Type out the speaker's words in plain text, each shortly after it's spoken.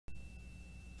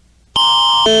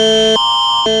At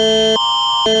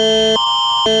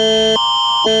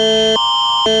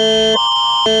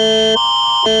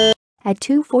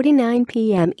 2:49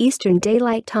 p.m. Eastern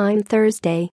Daylight Time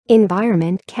Thursday,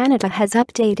 Environment Canada has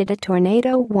updated a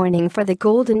tornado warning for the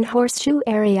Golden Horseshoe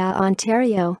area,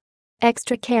 Ontario.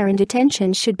 Extra care and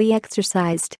attention should be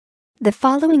exercised. The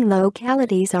following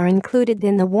localities are included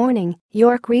in the warning: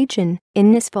 York Region,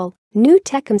 Innisfil, New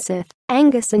Tecumseth,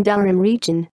 Angus and Durham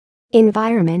Region.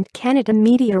 Environment Canada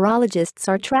meteorologists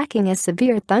are tracking a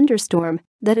severe thunderstorm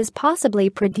that is possibly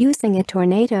producing a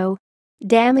tornado.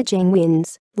 Damaging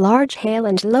winds, large hail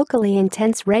and locally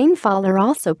intense rainfall are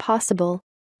also possible.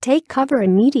 Take cover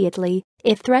immediately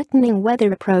if threatening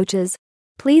weather approaches.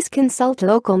 Please consult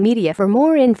local media for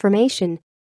more information.